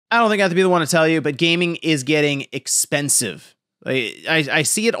I don't think I have to be the one to tell you, but gaming is getting expensive. I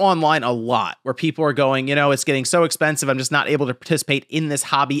see it online a lot where people are going, it's getting so expensive, I'm just not able to participate in this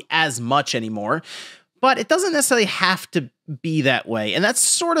hobby as much anymore. But it doesn't necessarily have to be that way. And that's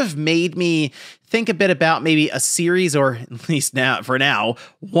sort of made me think a bit about maybe a series, or at least for now,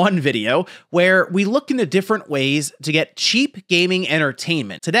 one video where we look into different ways to get cheap gaming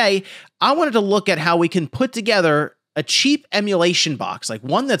entertainment. Today, I wanted to look at how we can put together a cheap emulation box, like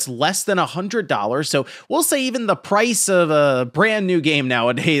one that's less than $100. So we'll say even the price of a brand new game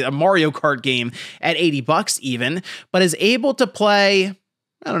nowadays, a Mario Kart game at $80 even, but is able to play,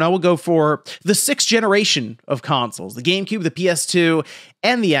 I don't know, we'll go for the 6th generation of consoles, the GameCube, the PS2,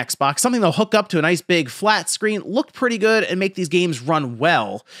 and the Xbox, something they'll hook up to a nice big flat screen, look pretty good, and make these games run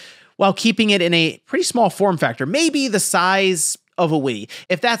well, while keeping it in a pretty small form factor, maybe the size of a Wii.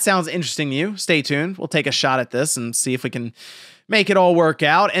 If that sounds interesting to you, stay tuned. We'll take a shot at this and see if we can make it all work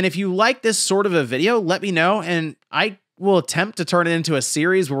out. And if you like this sort of a video, let me know, and I will attempt to turn it into a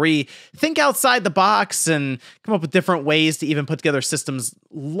series where we think outside the box and come up with different ways to even put together systems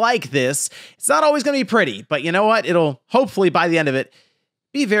like this. It's not always going to be pretty, but you know what? It'll hopefully, by the end of it,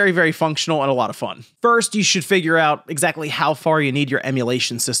 be very, very functional and a lot of fun. First, you should figure out exactly how far you need your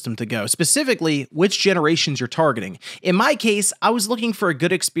emulation system to go, specifically which generations you're targeting. In my case, I was looking for a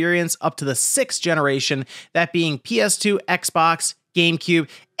good experience up to the 6th generation, that being PS2, Xbox, GameCube,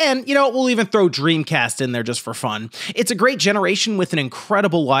 and we'll even throw Dreamcast in there just for fun. It's a great generation with an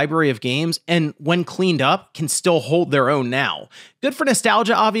incredible library of games, and when cleaned up, can still hold their own now. Good for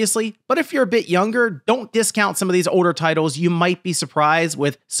nostalgia, obviously, but if you're a bit younger, don't discount some of these older titles. You might be surprised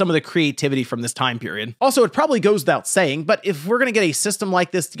with some of the creativity from this time period. Also, it probably goes without saying, but if we're gonna get a system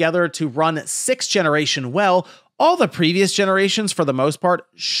like this together to run 6th generation well, all the previous generations, for the most part,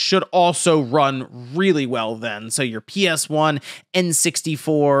 should also run really well then. So your PS1,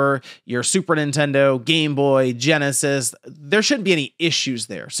 N64, your Super Nintendo, Game Boy, Genesis, there shouldn't be any issues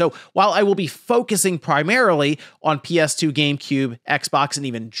there. So while I will be focusing primarily on PS2, GameCube, Xbox, and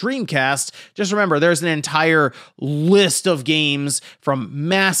even Dreamcast, just remember there's an entire list of games from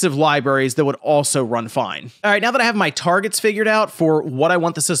massive libraries that would also run fine. All right, now that I have my targets figured out for what I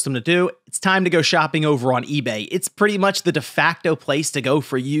want the system to do, it's time to go shopping over on eBay. It's pretty much the de facto place to go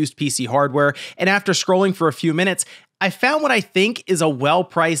for used PC hardware, and after scrolling for a few minutes, I found what I think is a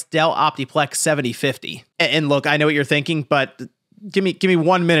well-priced Dell Optiplex 7050. And look, I know what you're thinking, but give me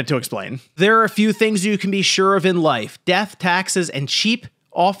 1 minute to explain. There are a few things you can be sure of in life: death, taxes, and cheap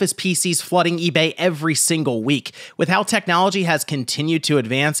office PCs flooding eBay every single week. With how technology has continued to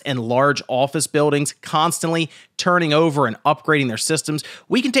advance and large office buildings constantly turning over and upgrading their systems,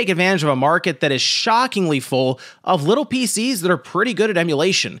 we can take advantage of a market that is shockingly full of little PCs that are pretty good at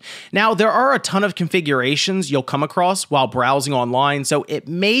emulation. Now, there are a ton of configurations you'll come across while browsing online, so it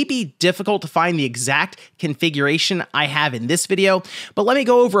may be difficult to find the exact configuration I have in this video, but let me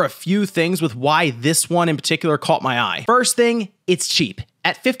go over a few things with why this one in particular caught my eye. First thing, it's cheap.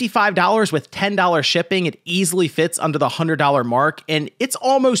 At $55 with $10 shipping, it easily fits under the $100 mark, and it's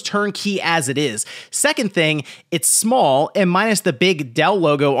almost turnkey as it is. Second thing, it's small, and minus the big Dell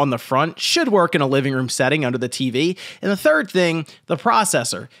logo on the front, should work in a living room setting under the TV. And the third thing, the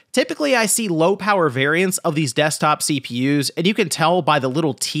processor. Typically, I see low-power variants of these desktop CPUs, and you can tell by the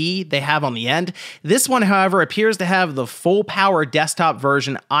little T they have on the end. This one, however, appears to have the full-power desktop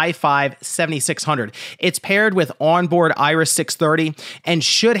version i5-7600. It's paired with onboard Iris 630, and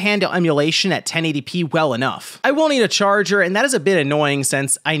should handle emulation at 1080p well enough. I will need a charger, and that is a bit annoying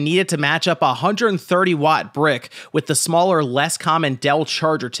since I needed to match up a 130-watt brick with the smaller, less common Dell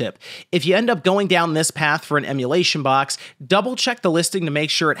charger tip. If you end up going down this path for an emulation box, double-check the listing to make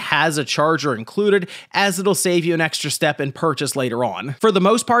sure it has a charger included, as it'll save you an extra step in purchase later on. For the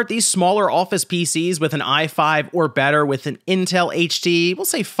most part, these smaller office PCs with an i5 or better with an Intel HD, we'll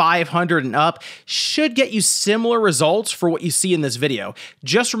say 500 and up, should get you similar results for what you see in this video.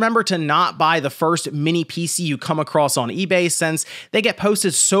 Just remember to not buy the first mini PC you come across on eBay, since they get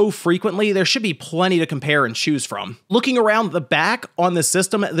posted so frequently, there should be plenty to compare and choose from. Looking around the back on the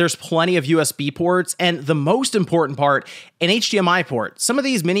system, there's plenty of USB ports, and the most important part, an HDMI port. Some of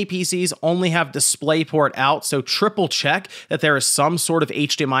these mini PCs only have DisplayPort out, so triple check that there is some sort of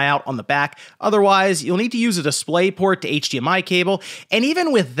HDMI out on the back. Otherwise, you'll need to use a DisplayPort to HDMI cable, and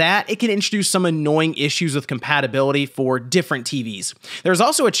even with that, it can introduce some annoying issues with compatibility for different TVs. There's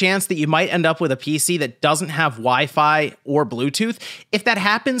also a chance that you might end up with a PC that doesn't have Wi-Fi or Bluetooth. If that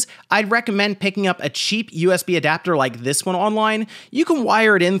happens, I'd recommend picking up a cheap USB adapter like this one online. You can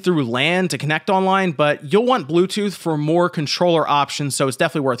wire it in through LAN to connect online, but you'll want Bluetooth for more controller options, so it's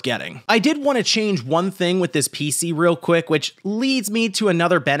definitely definitely worth getting. I did want to change one thing with this PC real quick, which leads me to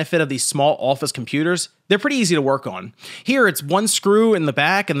another benefit of these small office computers. They're pretty easy to work on. Here, it's one screw in the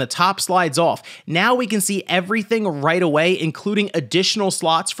back and the top slides off. Now we can see everything right away, including additional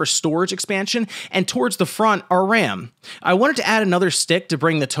slots for storage expansion, and towards the front are RAM. I wanted to add another stick to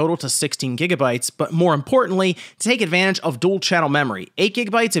bring the total to 16 gigabytes, but more importantly, to take advantage of dual channel memory. 8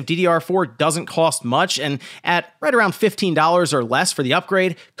 gigabytes of DDR4 doesn't cost much, and at right around $15 or less for the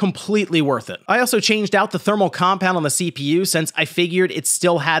upgrade, completely worth it. I also changed out the thermal compound on the CPU since I figured it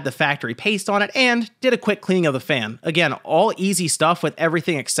still had the factory paste on it, and did a quick cleaning of the fan. Again, all easy stuff with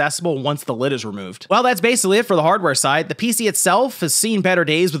everything accessible once the lid is removed. Well, that's basically it for the hardware side. The PC itself has seen better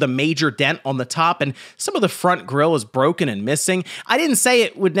days with a major dent on the top, and some of the front grille is broken and missing. I didn't say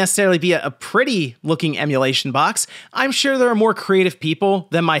it would necessarily be a pretty looking emulation box. I'm sure there are more creative people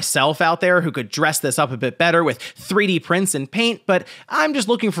than myself out there who could dress this up a bit better with 3D prints and paint, but I'm just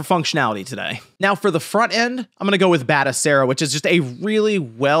looking for functionality today. Now for the front end, I'm going to go with Batocera, which is just a really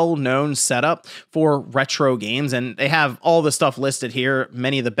well-known setup for retro games, and they have all the stuff listed here,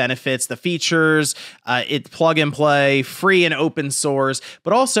 many of the benefits, the features, it's plug and play, free and open source,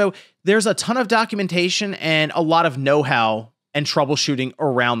 but also there's a ton of documentation and a lot of know-how and troubleshooting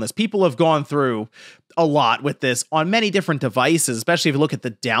around this. People have gone through a lot with this on many different devices, especially if you look at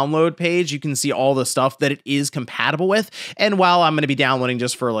the download page, you can see all the stuff that it is compatible with. And while I'm going to be downloading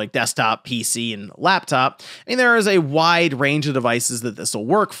just for like desktop, PC, and laptop, I mean, there is a wide range of devices that this will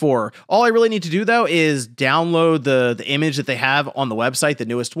work for. All I really need to do though is download the image that they have on the website, the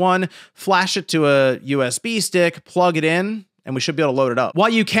newest one, flash it to a USB stick, plug it in, and we should be able to load it up. While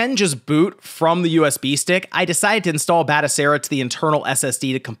you can just boot from the USB stick, I decided to install Batocera to the internal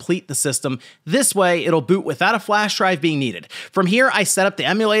SSD to complete the system. This way, it'll boot without a flash drive being needed. From here, I set up the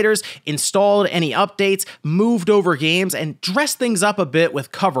emulators, installed any updates, moved over games, and dressed things up a bit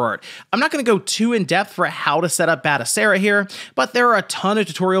with cover art. I'm not going to go too in-depth for how to set up Batocera here, but there are a ton of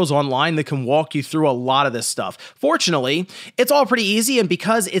tutorials online that can walk you through a lot of this stuff. Fortunately, it's all pretty easy, and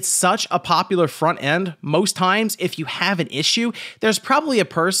because it's such a popular front end, most times, if you have an issue, there's probably a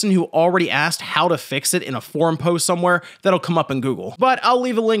person who already asked how to fix it in a forum post somewhere that'll come up in Google. But I'll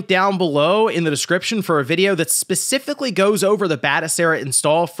leave a link down below in the description for a video that specifically goes over the Batocera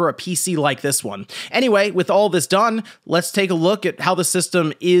install for a PC like this one. Anyway, with all this done, let's take a look at how the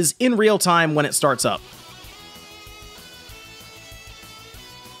system is in real time when it starts up.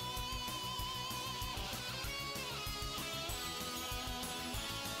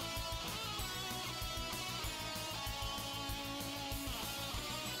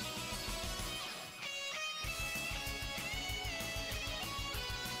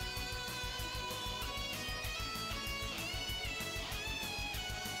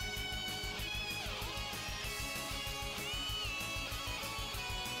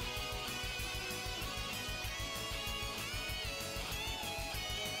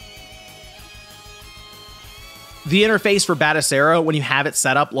 The interface for Batocera, when you have it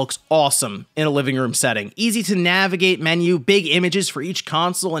set up, looks awesome in a living room setting. Easy to navigate menu, big images for each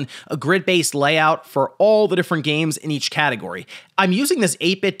console, and a grid-based layout for all the different games in each category. I'm using this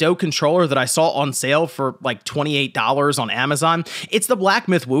 8-bit Do controller that I saw on sale for like $28 on Amazon. It's the Black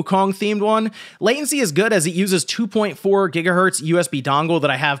Myth Wukong themed one. Latency is good as it uses 2.4 gigahertz USB dongle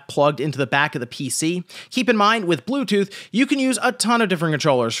that I have plugged into the back of the PC. Keep in mind, with Bluetooth, you can use a ton of different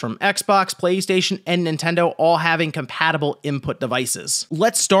controllers from Xbox, PlayStation, and Nintendo, all having compatible input devices.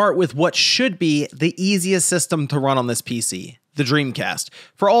 Let's start with what should be the easiest system to run on this PC. The Dreamcast.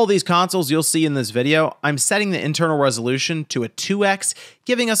 For all these consoles you'll see in this video, I'm setting the internal resolution to a 2x,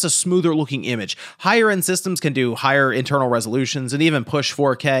 giving us a smoother looking image. Higher end systems can do higher internal resolutions and even push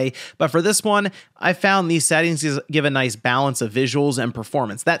 4K, but for this one, I found these settings give a nice balance of visuals and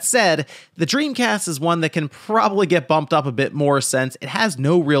performance. That said, the Dreamcast is one that can probably get bumped up a bit more since it has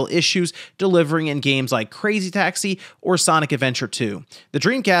no real issues delivering in games like Crazy Taxi or Sonic Adventure 2. The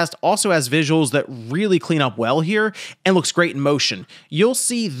Dreamcast also has visuals that really clean up well here and looks great in motion. You'll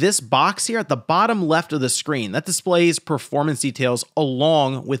see this box here at the bottom left of the screen that displays performance details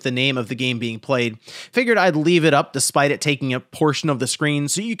along with the name of the game being played. Figured I'd leave it up despite it taking a portion of the screen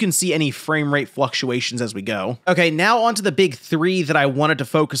so you can see any frame rate fluctuations as we go. Okay, now onto the big three that I wanted to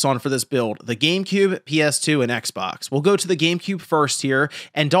focus on for this build: the GameCube, PS2, and Xbox. We'll go to the GameCube first here,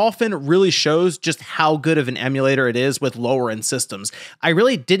 and Dolphin really shows just how good of an emulator it is with lower end systems. I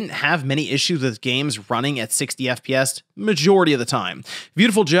really didn't have many issues with games running at 60 FPS majority of the time.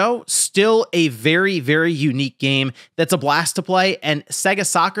 Beautiful Joe, still a very, very unique game that's a blast to play, and Sega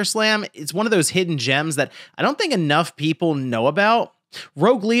Soccer Slam is one of those hidden gems that I don't think enough people know about.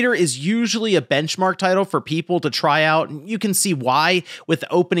 Rogue Leader is usually a benchmark title for people to try out, and you can see why, with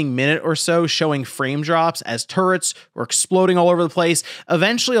the opening minute or so showing frame drops as turrets were exploding all over the place.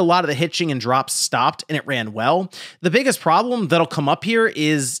 Eventually, a lot of the hitching and drops stopped, and it ran well. The biggest problem that'll come up here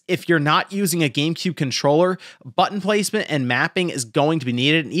is if you're not using a GameCube controller, button placement and mapping is going to be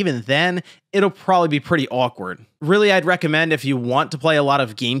needed, and even then, it'll probably be pretty awkward. Really, I'd recommend if you want to play a lot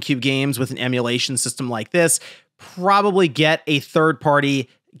of GameCube games with an emulation system like this, probably get a third-party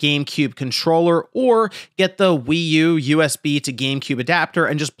GameCube controller or get the Wii U USB to GameCube adapter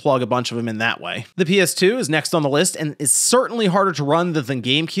and just plug a bunch of them in that way. The PS2 is next on the list and is certainly harder to run than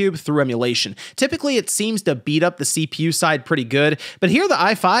GameCube through emulation. Typically, it seems to beat up the CPU side pretty good, but here the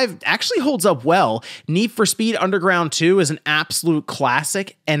i5 actually holds up well. Need for Speed Underground 2 is an absolute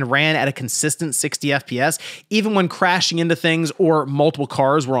classic and ran at a consistent 60 FPS, even when crashing into things or multiple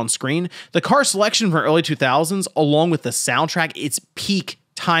cars were on screen. The car selection from early 2000s, along with the soundtrack, it's peak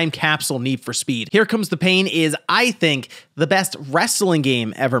time capsule Need for Speed. Here Comes the Pain is, I think, the best wrestling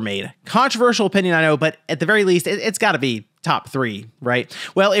game ever made. Controversial opinion, I know, but at the very least, it's got to be top 3, right?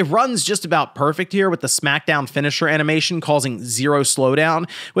 Well, it runs just about perfect here with the SmackDown finisher animation causing 0 slowdown,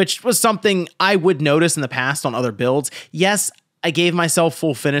 which was something I would notice in the past on other builds. Yes, I gave myself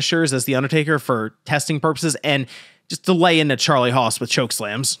full finishers as The Undertaker for testing purposes, and just to lay into Charlie Haas with choke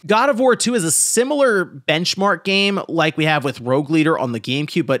slams. God of War 2 is a similar benchmark game like we have with Rogue Leader on the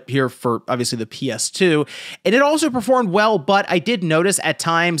GameCube, but here for obviously the PS2. And it also performed well, but I did notice at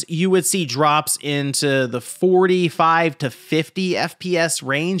times you would see drops into the 45 to 50 FPS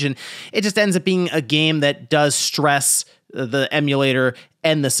range, and it just ends up being a game that does stress the emulator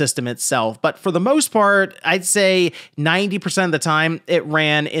and the system itself. But for the most part, I'd say 90% of the time it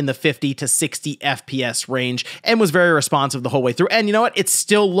ran in the 50 to 60 FPS range and was very responsive the whole way through. And you know what? It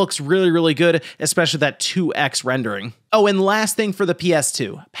still looks really, really good, especially that 2x rendering. Oh, and last thing for the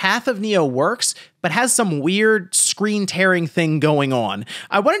PS2, Path of Neo works, but has some weird screen tearing thing going on.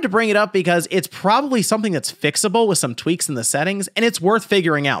 I wanted to bring it up because it's probably something that's fixable with some tweaks in the settings, and it's worth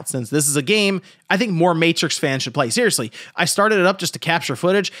figuring out since this is a game I think more Matrix fans should play. Seriously, I started it up just to capture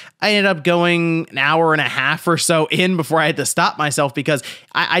footage. I ended up going an hour and a half or so in before I had to stop myself because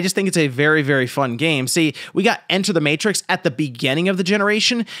I just think it's a very, very fun game. See, we got Enter the Matrix at the beginning of the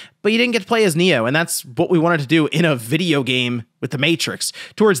generation, but you didn't get to play as Neo, and that's what we wanted to do in a video game with the Matrix.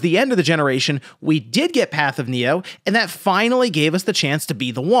 Towards the end of the generation, we did get Path of Neo, and that finally gave us the chance to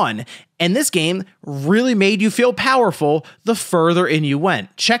be the one. And this game really made you feel powerful the further in you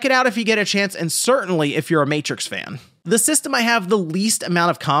went. Check it out if you get a chance, and certainly if you're a Matrix fan. The system I have the least amount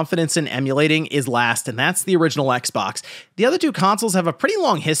of confidence in emulating is last, and that's the original Xbox. The other two consoles have a pretty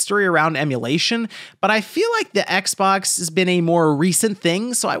long history around emulation, but I feel like the Xbox has been a more recent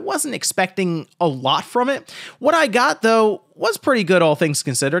thing, so I wasn't expecting a lot from it. What I got, though, was pretty good, all things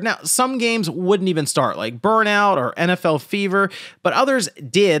considered. Now, some games wouldn't even start, like Burnout or NFL Fever, but others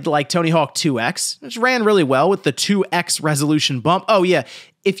did, like Tony Hawk 2X, which ran really well with the 2X resolution bump. Oh yeah,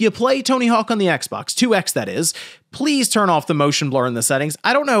 if you play Tony Hawk on the Xbox, 2X that is, please turn off the motion blur in the settings.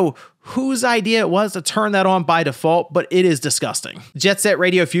 I don't know whose idea it was to turn that on by default, but it is disgusting. Jet Set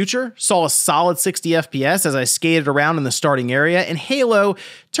Radio Future saw a solid 60 FPS as I skated around in the starting area, and Halo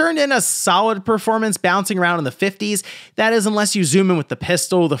turned in a solid performance bouncing around in the 50s. That is, unless you zoom in with the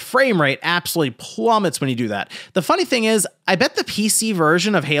pistol, the frame rate absolutely plummets when you do that. The funny thing is, I bet the PC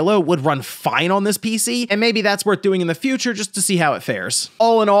version of Halo would run fine on this PC, and maybe that's worth doing in the future just to see how it fares.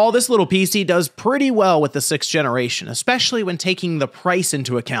 All in all, this little PC does pretty well with the 6th generation, especially when taking the price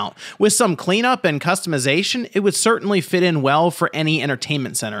into account. With some cleanup and customization, it would certainly fit in well for any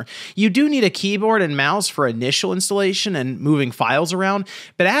entertainment center. You do need a keyboard and mouse for initial installation and moving files around,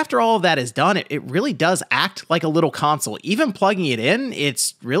 but after all of that is done, it really does act like a little console. Even plugging it in,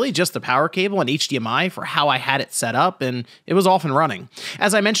 it's really just the power cable and HDMI for how I had it set up, and it was off and running.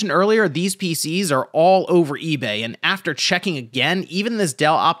 As I mentioned earlier, these PCs are all over eBay, and after checking again, even this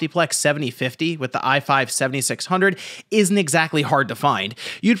Dell Optiplex 7050 with the i5 7600 isn't exactly hard to find.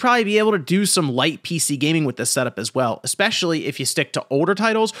 You'd probably be able to do some light PC gaming with this setup as well, especially if you stick to older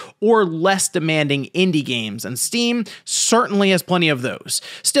titles or less demanding indie games, and Steam certainly has plenty of those.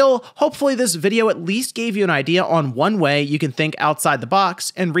 Still, hopefully this video at least gave you an idea on one way you can think outside the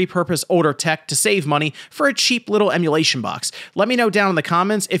box and repurpose older tech to save money for a cheap little emulation box. Let me know down in the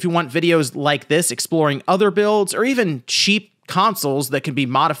comments if you want videos like this exploring other builds or even cheap consoles that can be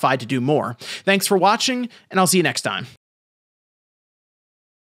modified to do more. Thanks for watching, and I'll see you next time.